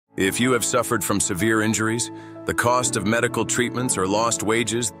If you have suffered from severe injuries, the cost of medical treatments or lost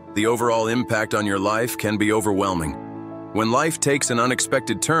wages, the overall impact on your life can be overwhelming. When life takes an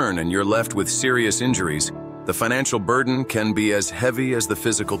unexpected turn and you're left with serious injuries, the financial burden can be as heavy as the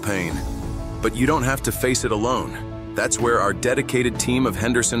physical pain. But you don't have to face it alone. That's where our dedicated team of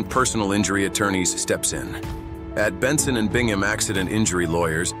Henderson personal injury attorneys steps in. At Benson Bingham Accident Injury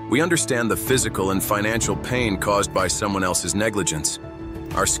Lawyers, we understand the physical and financial pain caused by someone else's negligence.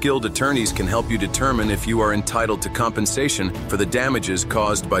 Our skilled attorneys can help you determine if you are entitled to compensation for the damages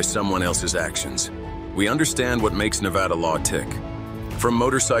caused by someone else's actions. We understand what makes Nevada law tick. From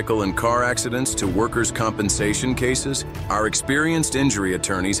motorcycle and car accidents to workers' compensation cases, our experienced injury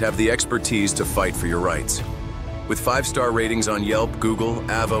attorneys have the expertise to fight for your rights. With 5-star ratings on Yelp, Google,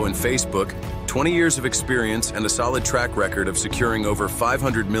 Avo, and Facebook, 20 years of experience, and a solid track record of securing over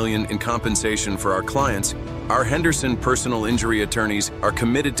 $500 million in compensation for our clients, our Henderson personal injury attorneys are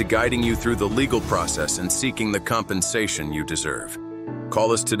committed to guiding you through the legal process and seeking the compensation you deserve.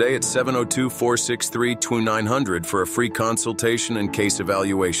 Call us today at 702-463-2900 for a free consultation and case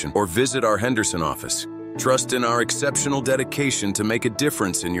evaluation, or visit our Henderson office. Trust in our exceptional dedication to make a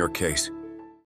difference in your case.